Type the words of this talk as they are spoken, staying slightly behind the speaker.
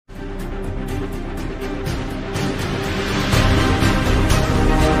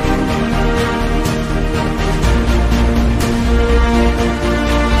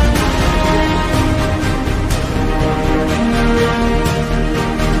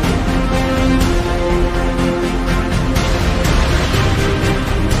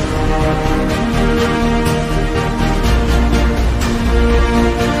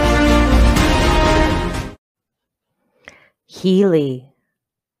Healy.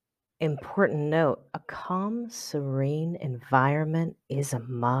 Important note, a calm, serene environment is a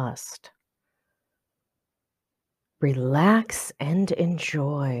must. Relax and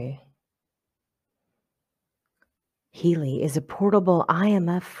enjoy. Healy is a portable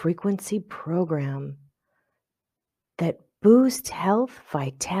IMF frequency program that boosts health,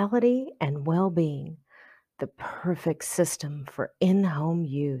 vitality, and well-being. The perfect system for in-home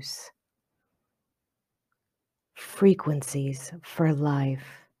use. Frequencies for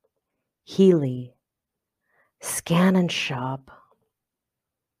life. Healy. Scan and shop.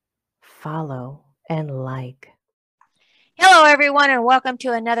 Follow and like. Hello, everyone, and welcome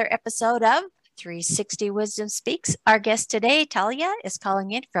to another episode of 360 Wisdom Speaks. Our guest today, Talia, is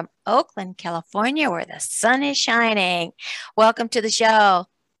calling in from Oakland, California, where the sun is shining. Welcome to the show.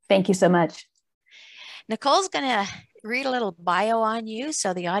 Thank you so much. Nicole's going to read a little bio on you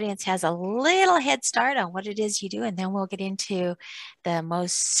so the audience has a little head start on what it is you do, and then we'll get into the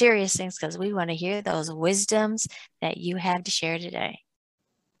most serious things because we want to hear those wisdoms that you have to share today.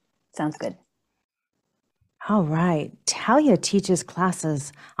 Sounds good. All right. Talia teaches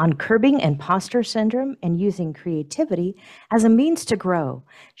classes on curbing imposter syndrome and using creativity as a means to grow.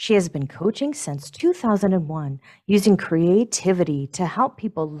 She has been coaching since 2001, using creativity to help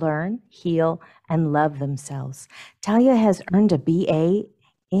people learn, heal, and love themselves. Talia has earned a BA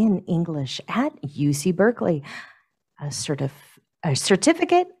in English at UC Berkeley, a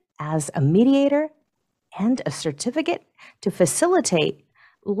certificate as a mediator, and a certificate to facilitate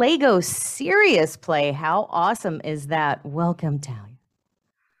Lego Serious Play. How awesome is that? Welcome, Talia.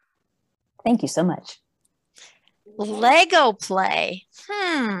 Thank you so much. Lego play.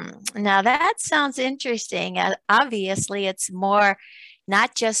 Now that sounds interesting. Obviously, it's more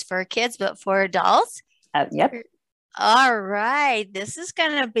not just for kids, but for adults. Yep. All right. This is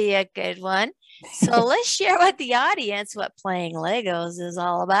going to be a good one. So let's share with the audience what playing Legos is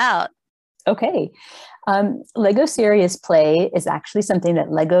all about. Okay. Lego Serious Play is actually something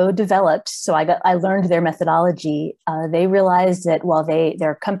that Lego developed. So I learned their methodology. They realized that while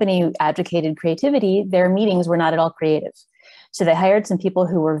their company advocated creativity, their meetings were not at all creative. So they hired some people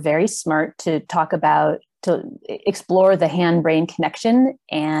who were very smart to explore the hand-brain connection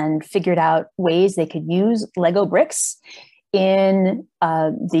and figured out ways they could use Lego bricks in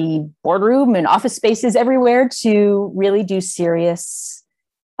the boardroom and office spaces everywhere to really do serious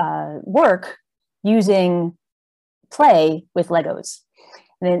work using play with Legos.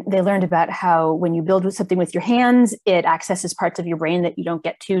 And then they learned about how when you build something with your hands, it accesses parts of your brain that you don't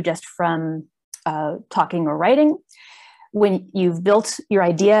get to just from talking or writing. When you've built your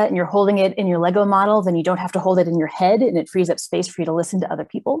idea and you're holding it in your Lego model, then you don't have to hold it in your head, and it frees up space for you to listen to other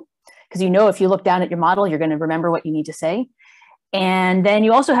people. Because if you look down at your model, you're going to remember what you need to say. And then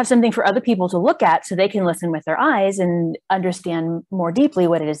you also have something for other people to look at so they can listen with their eyes and understand more deeply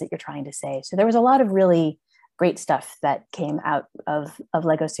what it is that you're trying to say. So there was a lot of really great stuff that came out of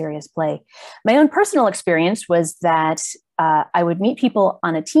Lego Serious Play. My own personal experience was that I would meet people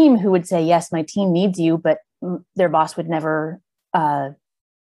on a team who would say, yes, my team needs you, but their boss would never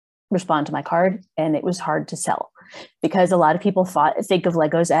respond to my card. And it was hard to sell because a lot of people think of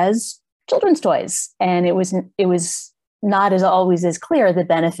Legos as children's toys. And it was not always as clear the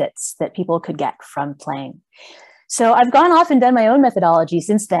benefits that people could get from playing. So I've gone off and done my own methodology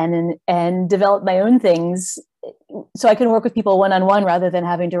since then and developed my own things so I can work with people one-on-one rather than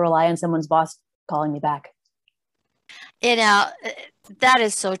having to rely on someone's boss calling me back. That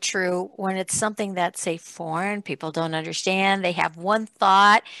is so true. When it's something that's, say, foreign, people don't understand. They have one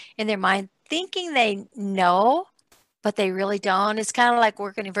thought in their mind thinking they know, but they really don't. It's kind of like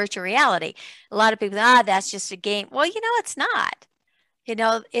working in virtual reality. A lot of people, that's just a game. Well, it's not.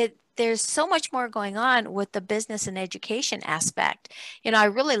 There's so much more going on with the business and education aspect. I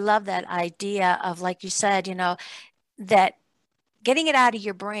really love that idea of, like you said, that getting it out of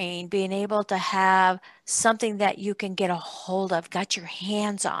your brain, being able to have something that you can get a hold of, got your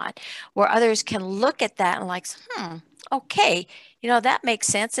hands on, where others can look at that and like, okay, that makes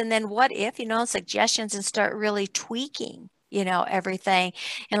sense. And then what if, suggestions and start really tweaking, everything.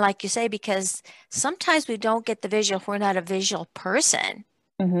 And like you say, because sometimes we don't get the visual, if we're not a visual person,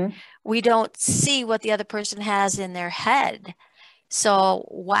 we don't see what the other person has in their head. So,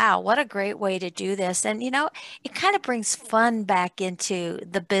 wow, what a great way to do this. And, it kind of brings fun back into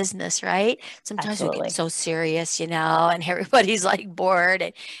the business, right? Sometimes Absolutely. we get so serious, and everybody's like bored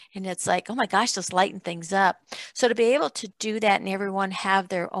and it's like, oh my gosh, let's lighten things up. So to be able to do that and everyone have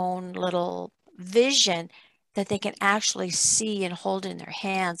their own little vision that they can actually see and hold in their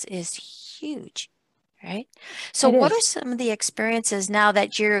hands is huge, right? So what are some of the experiences now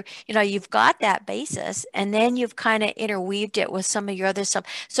that you've got that basis and then you've kind of interweaved it with some of your other stuff?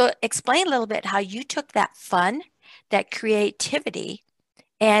 So explain a little bit how you took that fun, that creativity,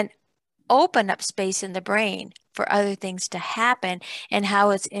 and open up space in the brain for other things to happen and how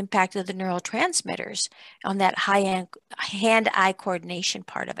it's impacted the neurotransmitters on that hand-eye coordination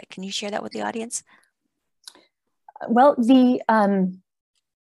part of it. Can you share that with the audience? Well,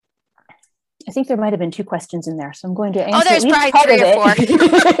 I think there might have been 2 questions in there, so I'm going to answer there's at least probably part 3 or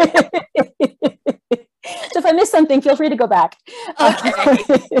 4. So if I miss something, feel free to go back. Okay.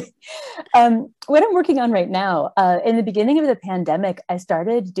 What I'm working on right now, in the beginning of the pandemic, I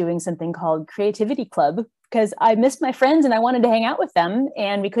started doing something called Creativity Club because I missed my friends and I wanted to hang out with them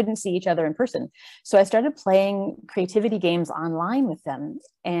and we couldn't see each other in person. So I started playing creativity games online with them.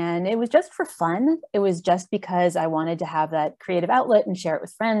 And it was just for fun. It was just because I wanted to have that creative outlet and share it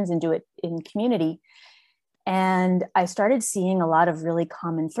with friends and do it in community. And I started seeing a lot of really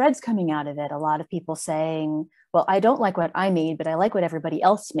common threads coming out of it. A lot of people saying, well, I don't like what I made, but I like what everybody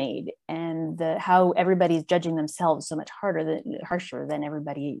else made. And how everybody's judging themselves so much harsher than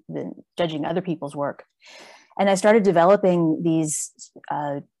judging other people's work. And I started developing these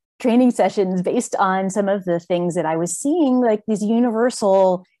training sessions based on some of the things that I was seeing, like these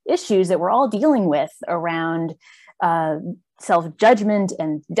universal issues that we're all dealing with around self-judgment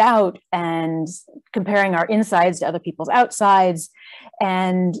and doubt and comparing our insides to other people's outsides,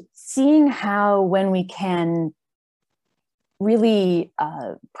 and seeing how when we can really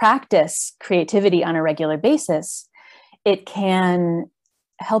practice creativity on a regular basis, it can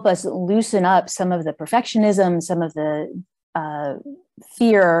help us loosen up some of the perfectionism, some of the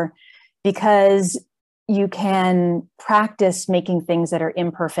fear, because you can practice making things that are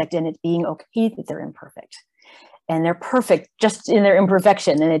imperfect and it being okay that they're imperfect. And they're perfect just in their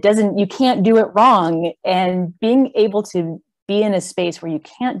imperfection. And you can't do it wrong. And being able to be in a space where you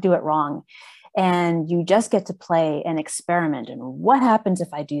can't do it wrong and you just get to play and experiment. And what happens if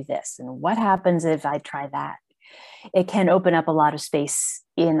I do this? And what happens if I try that? It can open up a lot of space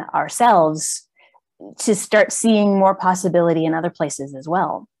in ourselves to start seeing more possibility in other places as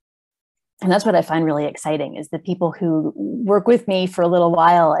well. And that's what I find really exciting, is the people who work with me for a little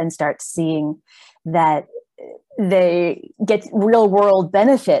while and start seeing that they get real world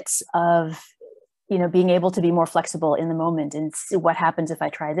benefits of, being able to be more flexible in the moment and see what happens if I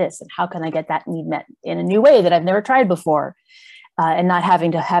try this, and how can I get that need met in a new way that I've never tried before, and not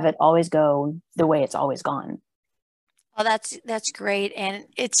having to have it always go the way it's always gone. Well, that's great. And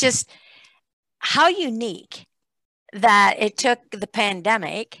it's just how unique that it took the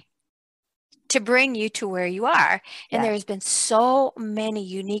pandemic to bring you to where you are. And there's been so many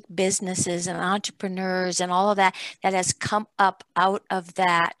unique businesses and entrepreneurs and all of that has come up out of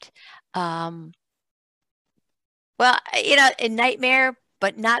that. A nightmare,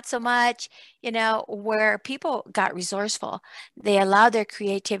 but not so much, where people got resourceful. They allowed their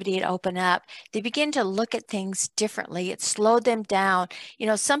creativity to open up. They begin to look at things differently. It slowed them down.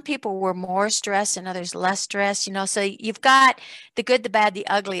 Some people were more stressed and others less stressed, so you've got the good, the bad, the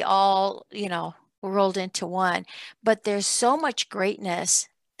ugly, all, rolled into one. But there's so much greatness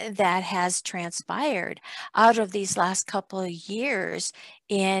that has transpired out of these last couple of years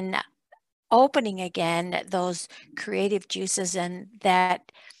in opening again those creative juices and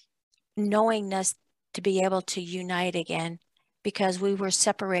that knowingness to be able to unite again, because we were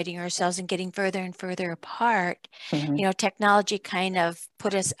separating ourselves and getting further and further apart. Mm-hmm. Technology kind of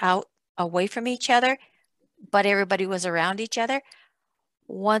put us out away from each other, but everybody was around each other.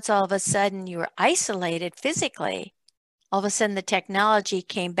 Once all of a sudden you were isolated physically, all of a sudden the technology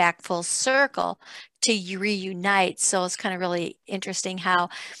came back full circle to reunite. So it's kind of really interesting how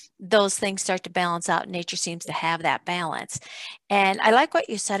those things start to balance out. Nature seems to have that balance. And I like what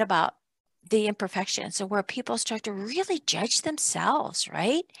you said about the imperfections, and where people start to really judge themselves,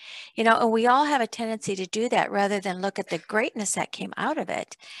 right? And we all have a tendency to do that rather than look at the greatness that came out of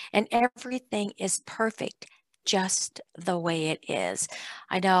it. And everything is perfect just the way it is.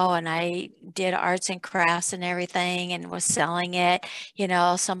 I know, and I did arts and crafts and everything and was selling it,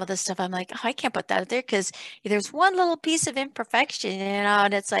 some of the stuff I'm like, oh, I can't put that out there because there's one little piece of imperfection,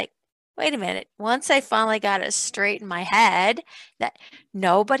 and it's like, wait a minute. Once I finally got it straight in my head that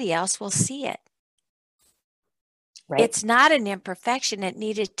nobody else will see it. Right. It's not an imperfection. It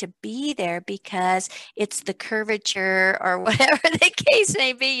needed to be there because it's the curvature or whatever the case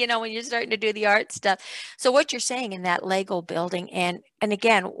may be, when you're starting to do the art stuff. So what you're saying in that Lego building and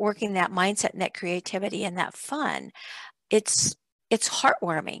again, working that mindset and that creativity and that fun, it's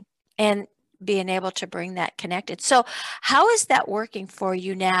heartwarming and being able to bring that connected. So how is that working for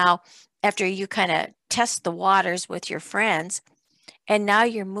you now after you kind of test the waters with your friends, and now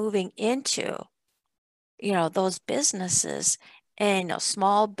you're moving into, those businesses, and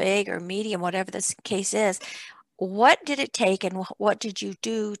small, big, or medium, whatever this case is. What did it take, and what did you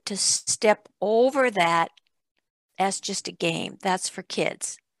do to step over that as just a game? That's for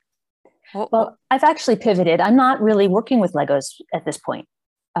kids. Well, I've actually pivoted. I'm not really working with Legos at this point.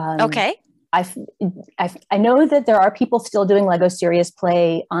 Okay. I know that there are people still doing Lego Serious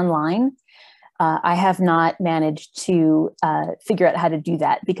Play online. I have not managed to figure out how to do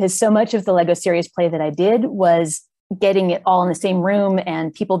that, because so much of the Lego Serious Play that I did was getting it all in the same room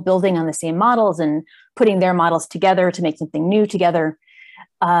and people building on the same models and putting their models together to make something new together.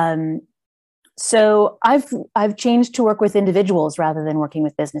 So I've changed to work with individuals rather than working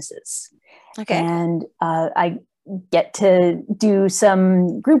with businesses. Okay. And I get to do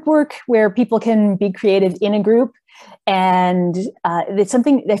some group work where people can be creative in a group. And it's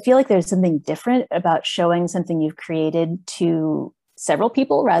something, I feel like there's something different about showing something you've created to several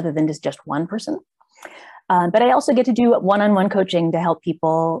people rather than just one person. But I also get to do one-on-one coaching to help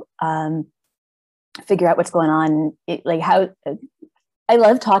people figure out what's going on. I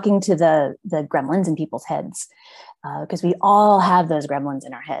love talking to the gremlins in people's heads, because we all have those gremlins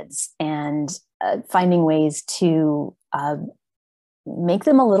in our heads, and finding ways to make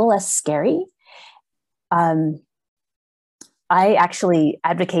them a little less scary. I actually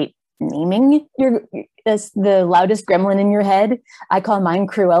advocate naming the loudest gremlin in your head. I call mine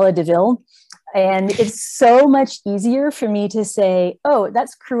Cruella de Vil. And it's so much easier for me to say, oh,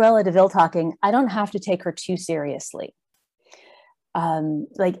 that's Cruella de Vil talking. I don't have to take her too seriously.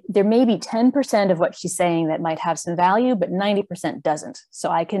 There may be 10% of what she's saying that might have some value, but 90% doesn't. So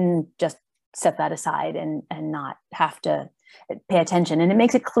I can just set that aside and not have to pay attention. And it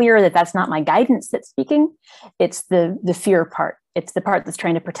makes it clear that that's not my guidance that's speaking. It's the fear part. It's the part that's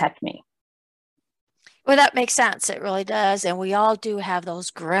trying to protect me. Well, that makes sense. It really does. And we all do have those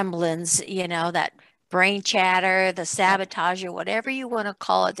gremlins, that brain chatter, the sabotager, whatever you want to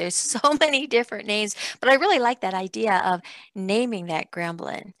call it. There's so many different names, but I really like that idea of naming that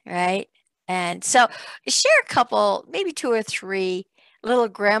gremlin, right? And so share a couple, maybe 2 or 3 little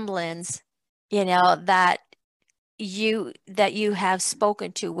gremlins, that you have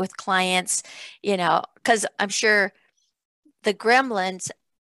spoken to with clients, because I'm sure the gremlins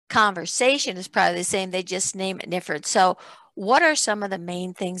conversation is probably the same. They just name it different. So what are some of the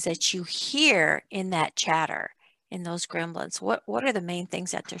main things that you hear in that chatter, in those gremlins? What are the main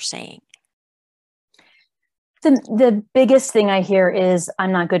things that they're saying? The biggest thing I hear is,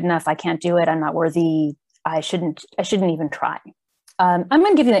 I'm not good enough. I can't do it. I'm not worthy. I shouldn't even try. I'm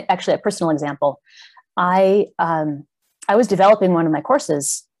going to give you actually a personal example. I was developing one of my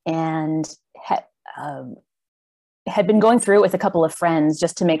courses and had been going through it with a couple of friends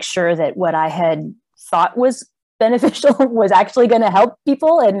just to make sure that what I had thought was beneficial was actually going to help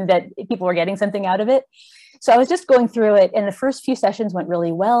people and that people were getting something out of it. So I was just going through it, and the first few sessions went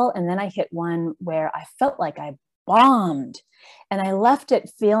really well. And then I hit one where I felt like I bombed, and I left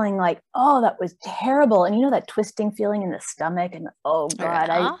it feeling like, oh, that was terrible. And that twisting feeling in the stomach, and oh God,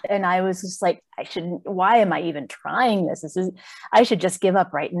 I was just like, why am I even trying this? I should just give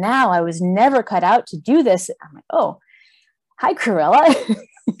up right now. I was never cut out to do this. I'm like, oh, hi, Cruella.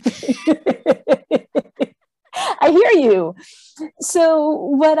 I hear you. So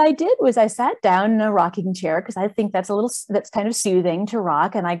what I did was I sat down in a rocking chair, because I think that's kind of soothing to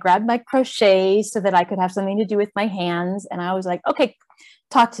rock. And I grabbed my crochet so that I could have something to do with my hands. And I was like, okay,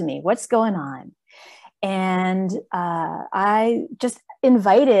 talk to me. What's going on? And I just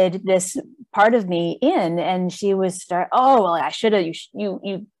invited this part of me in, and she was oh, well, I should have,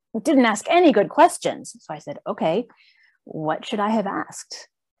 you didn't ask any good questions. So I said, okay, what should I have asked?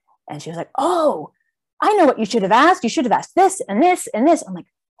 And she was like, oh, I know what you should have asked. You should have asked this and this and this. I'm like,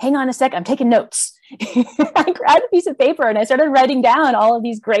 hang on a sec. I'm taking notes. I grabbed a piece of paper and I started writing down all of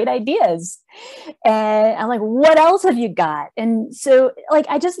these great ideas. And I'm like, what else have you got? And so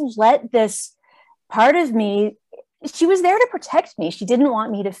I just let this part of me, she was there to protect me. She didn't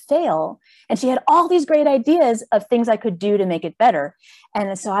want me to fail. And she had all these great ideas of things I could do to make it better.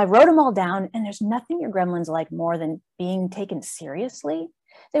 And so I wrote them all down, and there's nothing your gremlins like more than being taken seriously.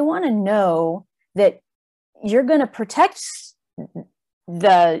 They want to know that you're going to protect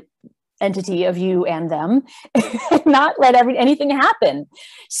the entity of you and them and not let anything happen.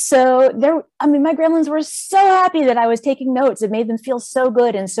 So my gremlins were so happy that I was taking notes. It made them feel so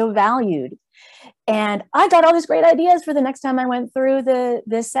good and so valued. And I got all these great ideas for the next time I went through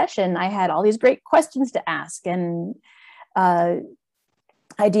this session. I had all these great questions to ask, and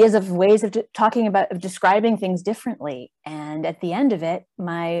ideas of ways of describing things differently. And at the end of it,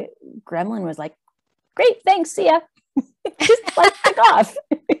 my gremlin was like, great, thanks, see ya. Just like take off.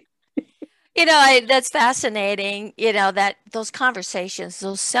 That's fascinating, that those conversations,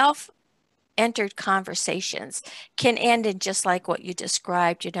 those self-entered conversations can end in just like what you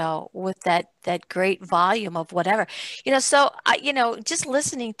described, with that great volume of whatever. So just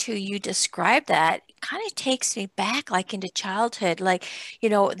listening to you describe that kind of takes me back like into childhood, like,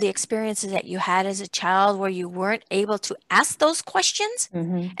 the experiences that you had as a child where you weren't able to ask those questions,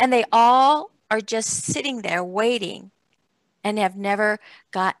 and they all are just sitting there waiting and have never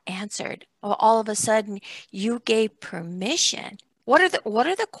got answered. All of a sudden you gave permission. What are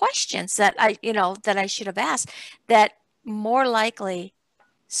the questions that I should have asked, that more likely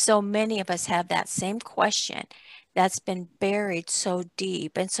so many of us have that same question that's been buried so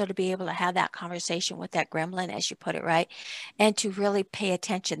deep. And so to be able to have that conversation with that gremlin, as you put it, right, and to really pay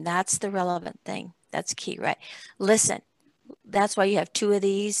attention, that's the relevant thing. That's key, right? Listen. That's why you have 2 of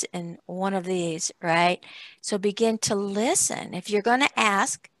these and 1 of these, right? So begin to listen. If you're going to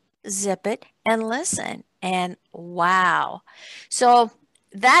ask, zip it and listen. And wow. So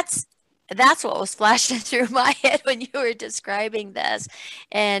that's what was flashing through my head when you were describing this.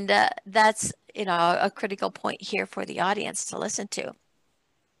 And that's, a critical point here for the audience to listen to.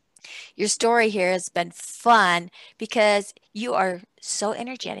 Your story here has been fun because you are so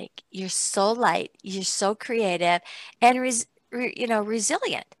energetic, you're so light, you're so creative, and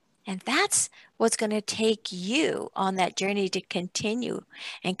resilient. And that's what's going to take you on that journey to continue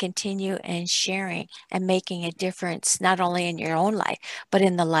and sharing and making a difference, not only in your own life, but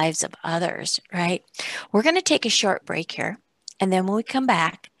in the lives of others, right? We're going to take a short break here. And then when we come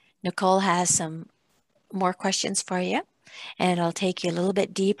back, Nicole has some more questions for you. And it'll take you a little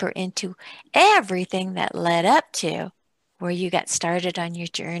bit deeper into everything that led up to where you got started on your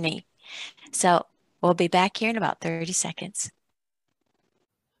journey. So we'll be back here in about 30 seconds.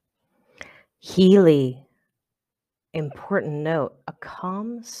 Healy, important note, a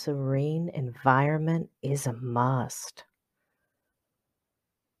calm, serene environment is a must.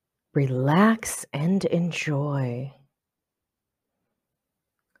 Relax and enjoy.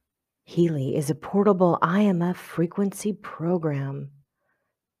 Healy is a portable IMF frequency program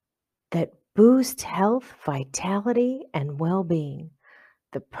that boosts health, vitality, and well-being,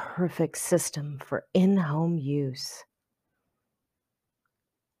 the perfect system for in-home use.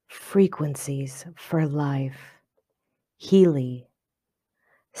 Frequencies for life. Healy.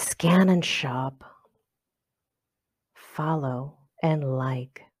 Scan and shop. Follow and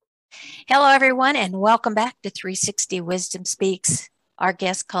like. Hello, everyone, and welcome back to 360 Wisdom Speaks. Our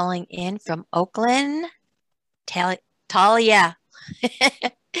guest calling in from Oakland, Talia.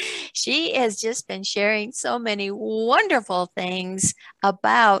 She has just been sharing so many wonderful things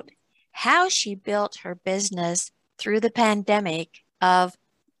about how she built her business through the pandemic of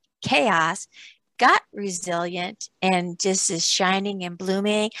chaos, got resilient, and just is shining and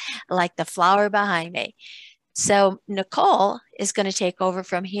blooming like the flower behind me. So Nicole is going to take over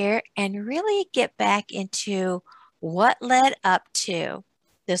from here and really get back into what led up to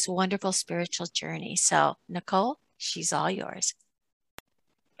this wonderful spiritual journey. So Nicole, she's all yours.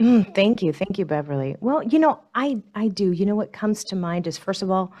 Thank you. Thank you, Beverly. Well, I do. What comes to mind is, first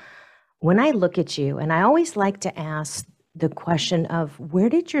of all, when I look at you, and I always like to ask the question of where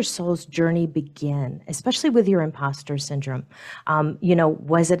did your soul's journey begin, especially with your imposter syndrome?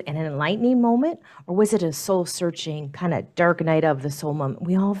 Was it an enlightening moment, or was it a soul searching kind of dark night of the soul moment?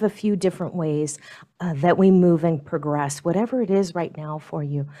 We all have a few different ways that we move and progress, whatever it is right now for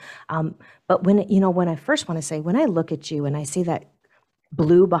you. But when I first want to say, when I look at you and I see that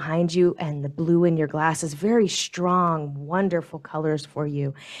blue behind you and the blue in your glasses, very strong, wonderful colors for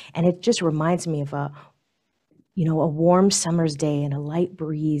you. And it just reminds me of a warm summer's day and a light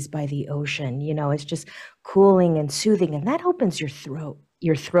breeze by the ocean. It's just cooling and soothing, and that opens your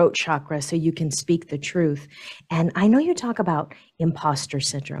throat chakra so you can speak the truth. And I know you talk about imposter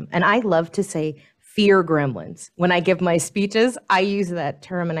syndrome, and I love to say fear gremlins. When I give my speeches, I use that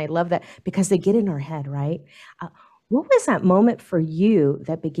term, and I love that because they get in our head, right? What was that moment for you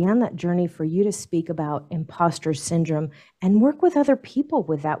that began that journey for you to speak about imposter syndrome and work with other people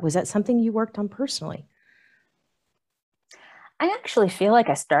with that? Was that something you worked on personally? I actually feel like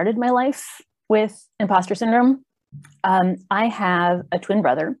I started my life with imposter syndrome. I have a twin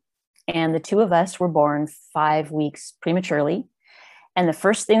brother, and the 2 of us were born 5 weeks prematurely. And the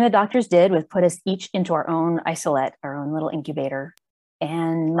first thing the doctors did was put us each into our own isolette, our own little incubator.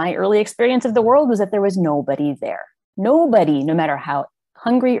 And my early experience of the world was that there was nobody there. Nobody, no matter how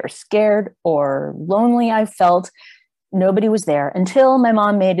hungry or scared or lonely I felt, nobody was there until my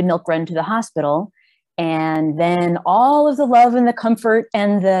mom made a milk run to the hospital. And then all of the love and the comfort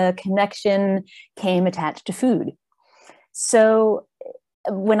and the connection came attached to food. So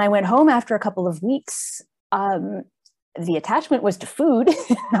when I went home after a couple of weeks, the attachment was to food,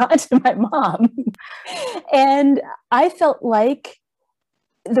 not to my mom. And I felt like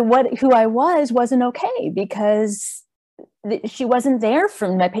who I wasn't okay, because she wasn't there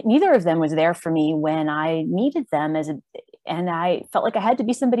for me. Neither of them was there for me when I needed them and I felt like I had to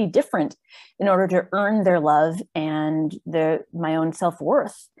be somebody different in order to earn their love and my own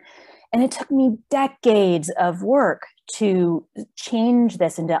self-worth. And it took me decades of work to change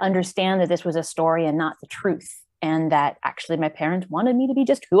this and to understand that this was a story and not the truth. And that actually my parents wanted me to be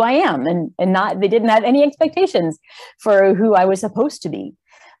just who I am, and they didn't have any expectations for who I was supposed to be.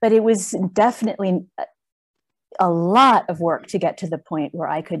 But it was definitely a lot of work to get to the point where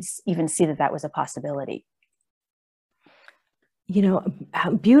I could even see that that was a possibility.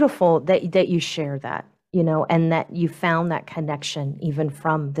 How beautiful that you share that, and that you found that connection even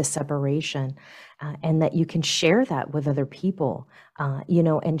from the separation, and that you can share that with other people,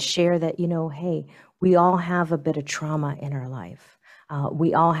 and share that, hey, we all have a bit of trauma in our life.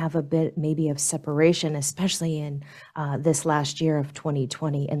 We all have a bit maybe of separation, especially in this last year of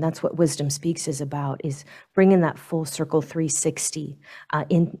 2020. And that's what Wisdom Speaks is about, is bringing that full circle 360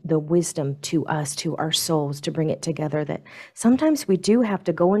 in the wisdom to us, to our souls, to bring it together. That sometimes we do have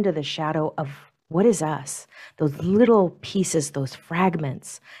to go into the shadow of what is us, those little pieces, those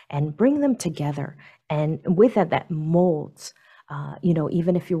fragments, and bring them together. And with that molds.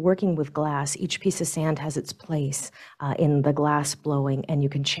 Even if you're working with glass, each piece of sand has its place in the glass blowing, and you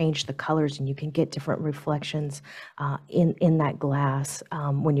can change the colors and you can get different reflections in that glass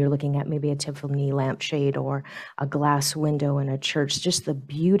when you're looking at maybe a Tiffany lampshade or a glass window in a church. Just the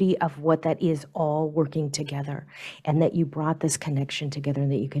beauty of what that is all working together, and that you brought this connection together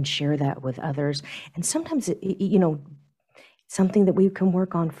and that you can share that with others. And sometimes, something that we can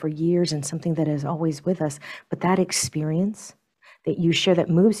work on for years and something that is always with us, but that experience that you share that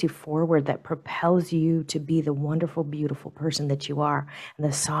moves you forward, that propels you to be the wonderful, beautiful person that you are, and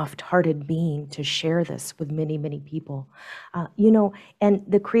the soft-hearted being to share this with many, many people. And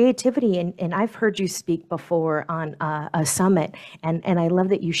the creativity, and I've heard you speak before on a summit, and I love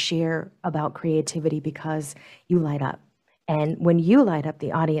that you share about creativity because you light up. And when you light up,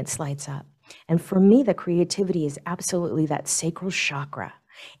 the audience lights up. And for me, the creativity is absolutely that sacral chakra.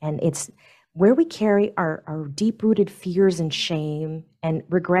 And it's where we carry our deep-rooted fears and shame and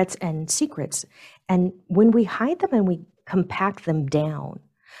regrets and secrets. And when we hide them and we compact them down,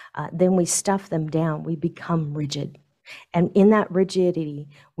 then we stuff them down, we become rigid. And in that rigidity,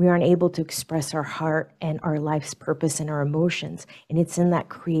 we aren't able to express our heart and our life's purpose and our emotions. And it's in that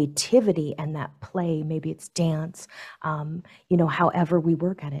creativity and that play, maybe it's dance, however we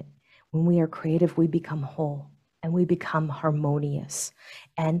work at it. When we are creative, we become whole and we become harmonious.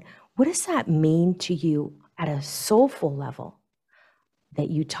 And what does that mean to you at a soulful level that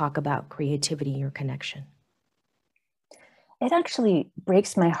you talk about creativity in your connection? It actually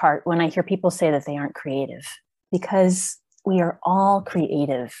breaks my heart when I hear people say that they aren't creative, because we are all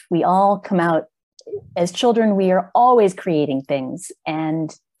creative. We all come out as children, we are always creating things,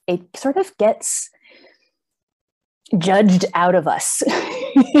 and it sort of gets judged out of us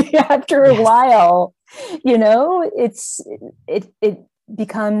after a while. It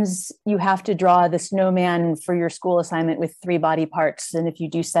becomes, you have to draw the snowman for your school assignment with 3 body parts, and if you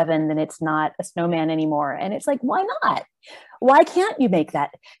do 7, then it's not a snowman anymore. And it's like, why not? Why can't you make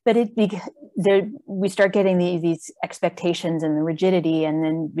that? But we start getting these expectations and the rigidity, and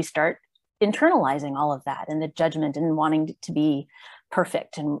then we start internalizing all of that and the judgment and wanting to be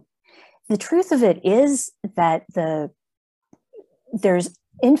perfect. And the truth of it is that there's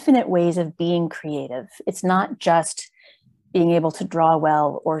infinite ways of being creative. It's not just being able to draw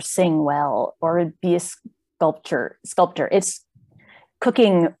well or sing well or be a sculptor. It's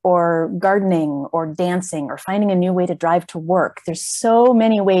cooking or gardening or dancing or finding a new way to drive to work. There's so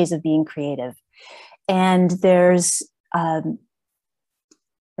many ways of being creative. And there's a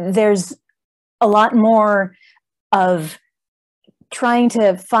lot more of trying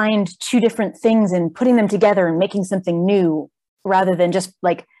to find 2 different things and putting them together and making something new, rather than just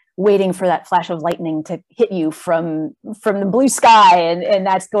like waiting for that flash of lightning to hit you from the blue sky, and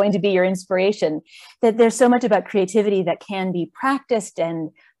that's going to be your inspiration. That there's so much about creativity that can be practiced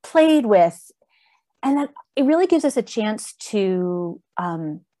and played with, and that it really gives us a chance to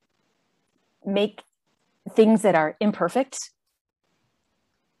make things that are imperfect.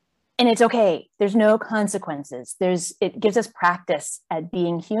 And it's okay. There's no consequences. It gives us practice at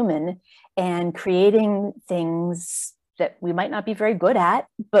being human and creating things that we might not be very good at,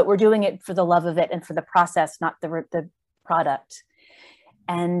 but we're doing it for the love of it and for the process, not the product.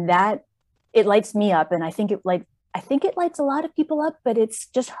 And that, it lights me up. And I think it lights a lot of people up, but it's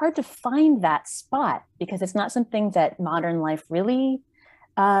just hard to find that spot because it's not something that modern life really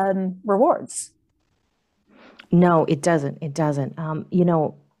rewards. No, it doesn't. It doesn't.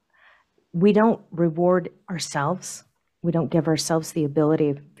 We don't reward ourselves. We don't give ourselves the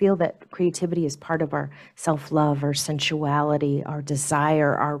ability to feel that creativity is part of our self-love, our sensuality, our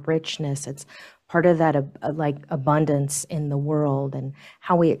desire, our richness. It's part of that like abundance in the world and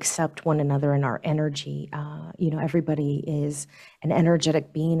how we accept one another and our energy. Everybody is an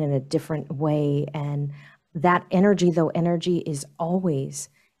energetic being in a different way. And that energy, though energy is always,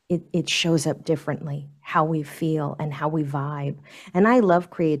 it shows up differently, how we feel and how we vibe. And I love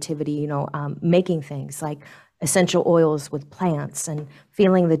creativity, making things like essential oils with plants and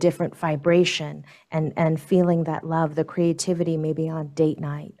feeling the different vibration and feeling that love, the creativity maybe on date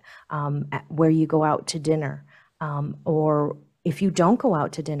night, where you go out to dinner, or if you don't go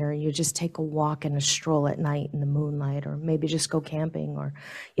out to dinner, you just take a walk and a stroll at night in the moonlight, or maybe just go camping, or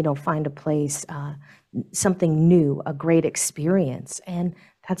find a place, something new, a great experience. And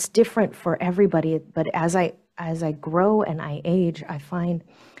that's different for everybody. But as I grow and I age, I find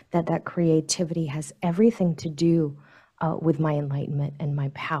that creativity has everything to do with my enlightenment and my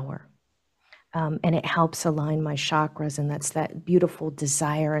power. And it helps align my chakras, and that's that beautiful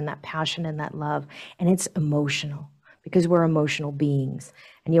desire and that passion and that love. And it's emotional because we're emotional beings.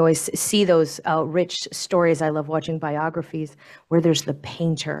 And you always see those rich stories. I love watching biographies where there's the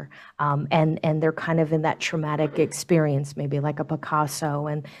painter and they're kind of in that traumatic experience, maybe like a Picasso,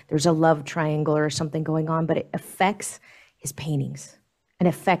 and there's a love triangle or something going on, but it affects his paintings. It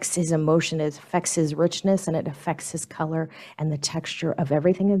affects his emotion, it affects his richness, and it affects his color and the texture of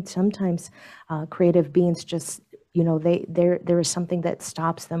everything. And sometimes creative beings just, there is something that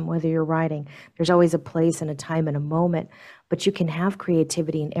stops them, whether you're writing. There's always a place and a time and a moment, but you can have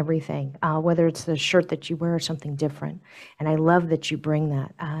creativity in everything, whether it's the shirt that you wear or something different. And I love that you bring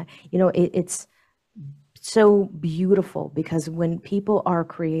that. It's so beautiful because when people are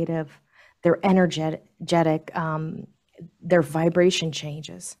creative, they're energetic, their vibration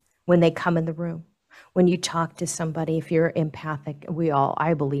changes when they come in the room. When you talk to somebody, if you're empathic,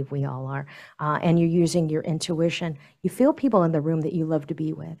 I believe we all are, and you're using your intuition, you feel people in the room that you love to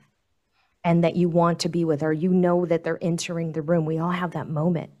be with and that you want to be with, or that they're entering the room. We all have that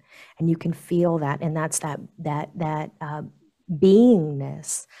moment and you can feel that. And that's that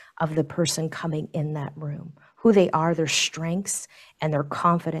beingness of the person coming in that room, who they are, their strengths and their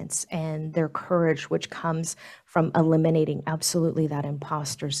confidence and their courage, which comes from eliminating absolutely that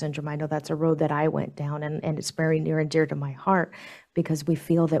imposter syndrome. I know that's a road that I went down, and it's very near and dear to my heart because we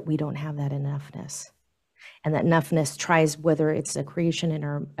feel that we don't have that enoughness. And that enoughness tries, whether it's a creation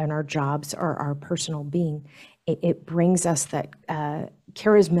in our jobs or our personal being, it brings us that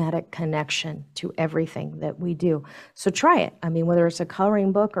charismatic connection to everything that we do. So try it. I mean, whether it's a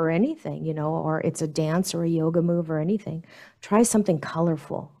coloring book or anything, or it's a dance or a yoga move or anything, try something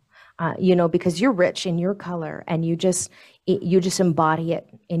colorful, because you're rich in your color and you just embody it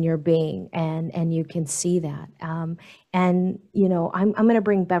in your being, and you can see that. I'm going to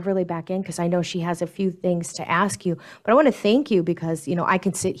bring Beverly back in because I know she has a few things to ask you, but I want to thank you because, I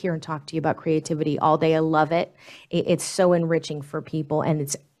can sit here and talk to you about creativity all day. I love it. It's so enriching for people, and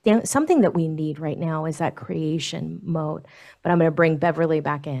it's something that we need right now is that creation mode. But I'm going to bring Beverly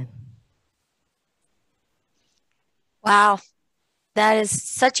back in. Wow. That is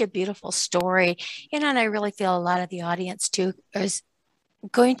such a beautiful story. And I really feel a lot of the audience too is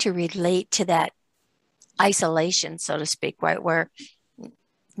going to relate to that isolation, so to speak, right? Where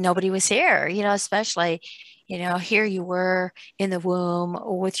nobody was here, especially, here you were in the womb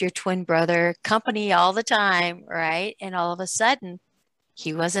with your twin brother, company all the time, right? And all of a sudden,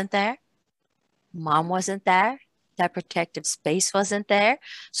 he wasn't there. Mom wasn't there. That protective space wasn't there.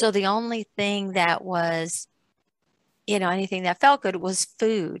 So the only thing that was anything that felt good was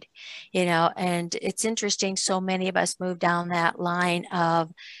food, and it's interesting. So many of us move down that line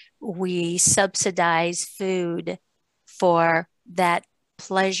of we subsidize food for that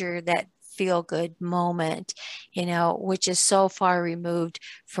pleasure, that feel good moment, which is so far removed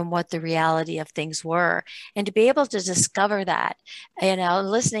from what the reality of things were. And to be able to discover that,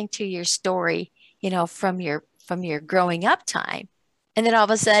 listening to your story, from your growing up time. And then all of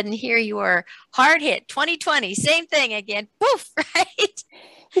a sudden, here you are, hard hit, 2020, same thing again, poof, right?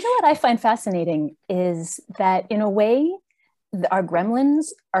 You know what I find fascinating is that in a way, our gremlins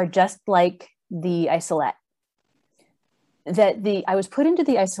are just like the isolette. I was put into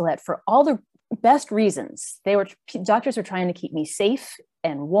the isolette for all the best reasons. Doctors were trying to keep me safe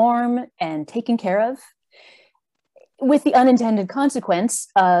and warm and taken care of, with the unintended consequence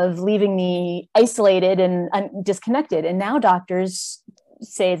of leaving me isolated and disconnected. And now doctors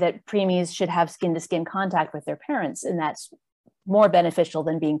say that preemies should have skin-to-skin contact with their parents, and that's more beneficial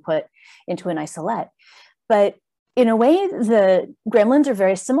than being put into an isolette. But in a way, the gremlins are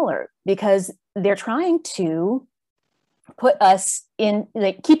very similar, because they're trying to put us in,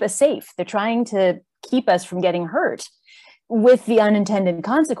 like, keep us safe. They're trying to keep us from getting hurt, with the unintended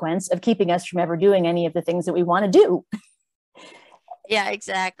consequence of keeping us from ever doing any of the things that we want to do. Yeah,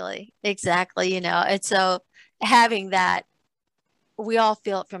 exactly. Exactly. And so having that, we all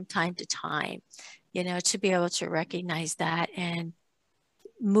feel it from time to time, to be able to recognize that and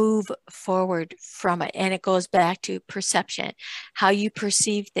move forward from it. And it goes back to perception, how you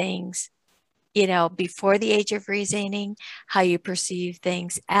perceive things, before the age of reasoning, how you perceive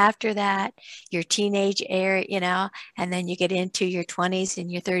things after that, your teenage era, and then you get into your 20s and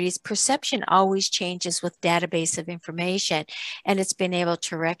your 30s. Perception always changes with database of information, and it's been able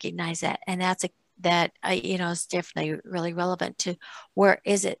to recognize that. And that's is definitely really relevant to where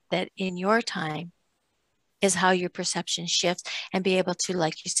is it that in your time is how your perception shifts, and be able to,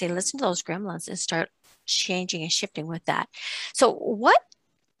 like you say, listen to those gremlins and start changing and shifting with that. So what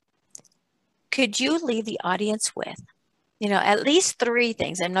could you leave the audience with? At least 3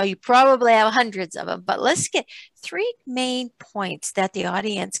 things. I know you probably have hundreds of them, but let's get 3 main points that the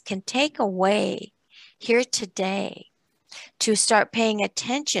audience can take away here today to start paying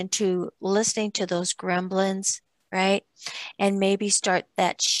attention to, listening to those gremlins, right? And maybe start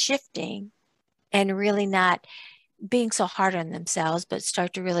that shifting and really not being so hard on themselves, but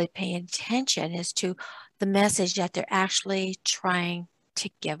start to really pay attention as to the message that they're actually trying to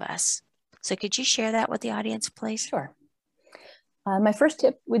give us. So could you share that with the audience, please? Sure. My first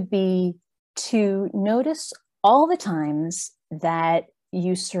tip would be to notice all the times that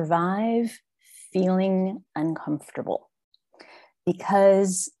you survive feeling uncomfortable,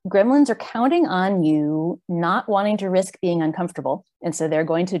 because gremlins are counting on you not wanting to risk being uncomfortable. And so they're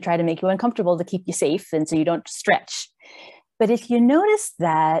going to try to make you uncomfortable to keep you safe, and so you don't stretch. But if you notice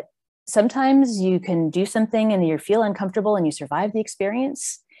that sometimes you can do something and you feel uncomfortable and you survive the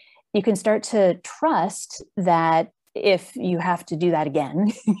experience, you can start to trust that if you have to do that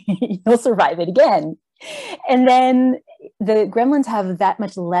again, you'll survive it again. And then the gremlins have that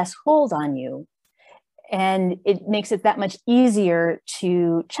much less hold on you. And it makes it that much easier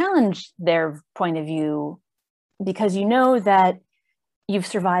to challenge their point of view, because you know that you've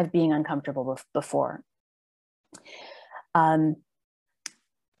survived being uncomfortable before. My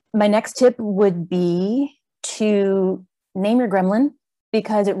next tip would be to name your gremlin,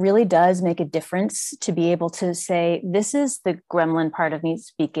 because it really does make a difference to be able to say, this is the gremlin part of me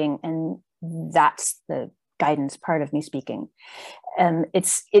speaking, and that's the guidance part of me speaking.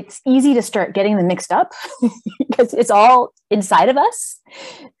 It's easy to start getting them mixed up because it's all inside of us.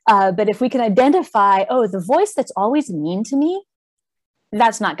 But if we can identify, oh, the voice that's always mean to me,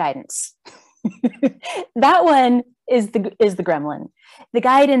 that's not guidance. That one is the gremlin. The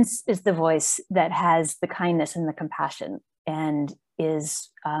guidance is the voice that has the kindness and the compassion, and is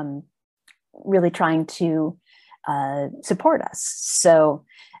really trying to support us. So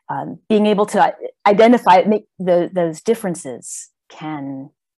being able to identify, make those differences can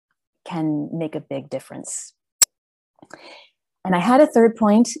make a big difference. And I had a third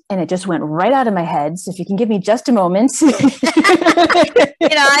point, and it just went right out of my head. So if you can give me just a moment. You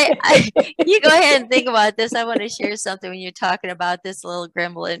go ahead and think about this. I want to share something when you're talking about this little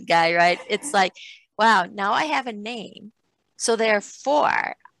gremlin guy, right? It's like, wow, now I have a name. So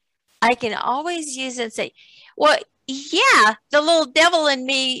therefore, I can always use it and say, well, yeah, the little devil in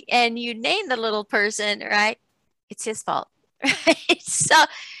me, and you name the little person, right? It's his fault, right? So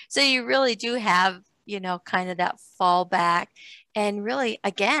you really do have, kind of that fallback. And really,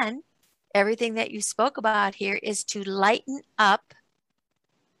 again, everything that you spoke about here is to lighten up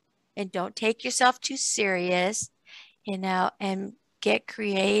and don't take yourself too serious, and get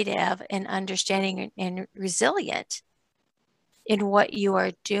creative and understanding and resilient in what you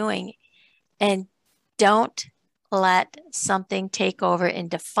are doing. And don't let something take over and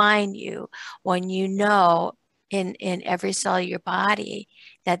define you when you know in every cell of your body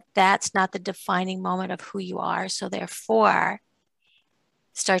that that's not the defining moment of who you are. So therefore,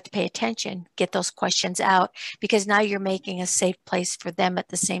 start to pay attention, get those questions out, because now you're making a safe place for them. At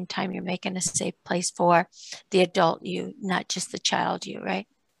the same time, you're making a safe place for the adult you, not just the child you, right?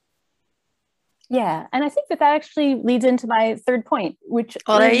 Yeah. And I think that actually leads into my third point, which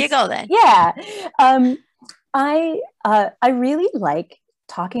there you go then. Yeah. I really like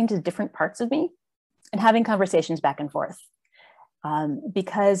talking to different parts of me and having conversations back and forth.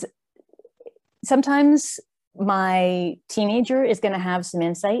 Because sometimes my teenager is going to have some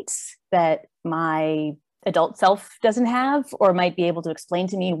insights that my adult self doesn't have, or might be able to explain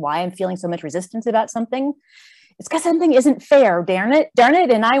to me why I'm feeling so much resistance about something. It's because something isn't fair, darn it.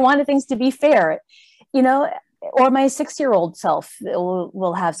 And I wanted things to be fair, or my 6-year-old self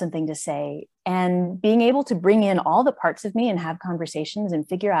will have something to say. And being able to bring in all the parts of me and have conversations and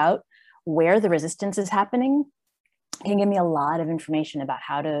figure out where the resistance is happening can give me a lot of information about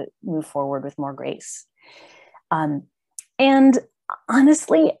how to move forward with more grace. And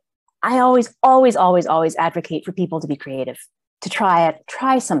honestly, I always advocate for people to be creative, to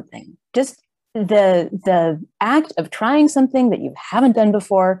try something. Just the act of trying something that you haven't done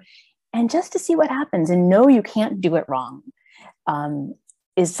before, and just to see what happens and know you can't do it wrong,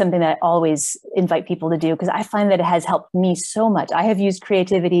 is something that I always invite people to do, because I find that it has helped me so much. I have used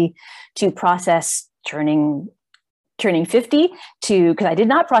creativity to process turning 50 because I did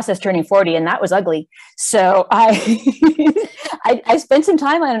not process turning 40, and that was ugly. So I spent some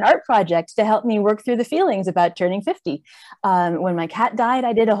time on an art project to help me work through the feelings about turning 50. When my cat died,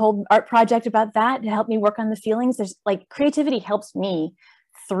 I did a whole art project about that to help me work on the feelings. There's creativity helps me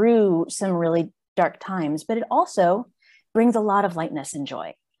through some really dark times, but it also brings a lot of lightness and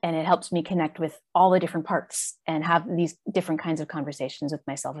joy. And it helps me connect with all the different parts and have these different kinds of conversations with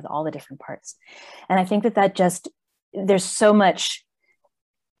myself, with all the different parts. And I think that there's so much,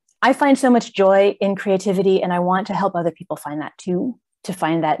 I find so much joy in creativity, and I want to help other people find that too, to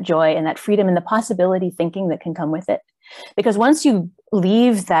find that joy and that freedom and the possibility thinking that can come with it. Because once you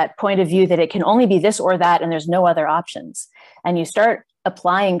leave that point of view that it can only be this or that and there's no other options, and you start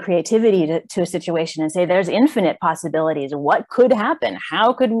applying creativity to a situation and say, there's infinite possibilities. What could happen?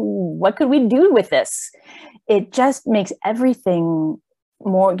 What could we do with this? It just makes everything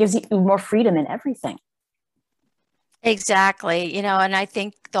gives you more freedom in everything. Exactly. And I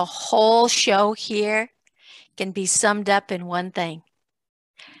think the whole show here can be summed up in one thing.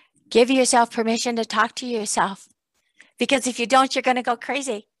 Give yourself permission to talk to yourself, because if you don't, you're going to go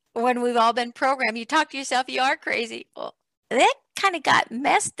crazy. When we've all been programmed, you talk to yourself, you are crazy. Well, that kind of got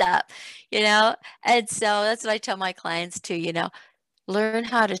messed up, and so that's what I tell my clients too, learn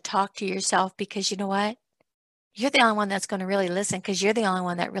how to talk to yourself, because you know what? You're the only one that's going to really listen, because you're the only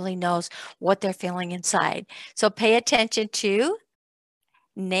one that really knows what they're feeling inside. So pay attention to,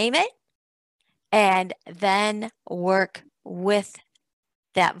 name it, and then work with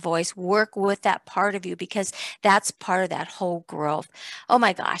that voice, work with that part of you, because that's part of that whole growth. Oh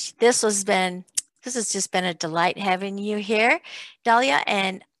my gosh, this has just been a delight having you here, Dahlia,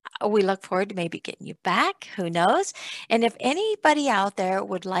 and we look forward to maybe getting you back. Who knows? And if anybody out there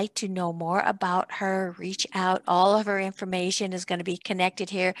would like to know more about her, reach out. All of her information is going to be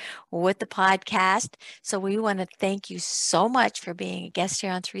connected here with the podcast. So we want to thank you so much for being a guest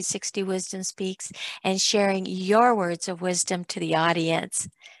here on 360 Wisdom Speaks and sharing your words of wisdom to the audience.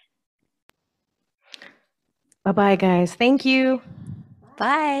 Bye-bye, guys. Thank you.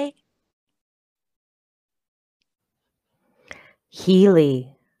 Bye. Healy.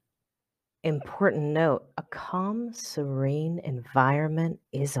 Important note, a calm, serene environment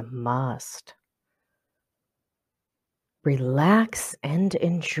is a must. Relax and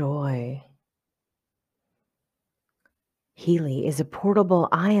enjoy. Healy is a portable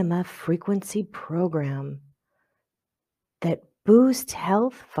IMF frequency program that boosts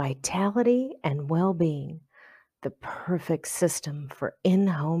health, vitality, and well-being, the perfect system for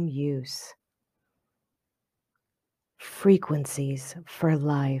in-home use. Frequencies for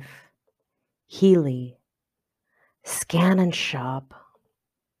life. Healy. Scan and shop.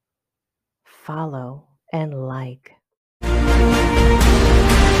 Follow and like.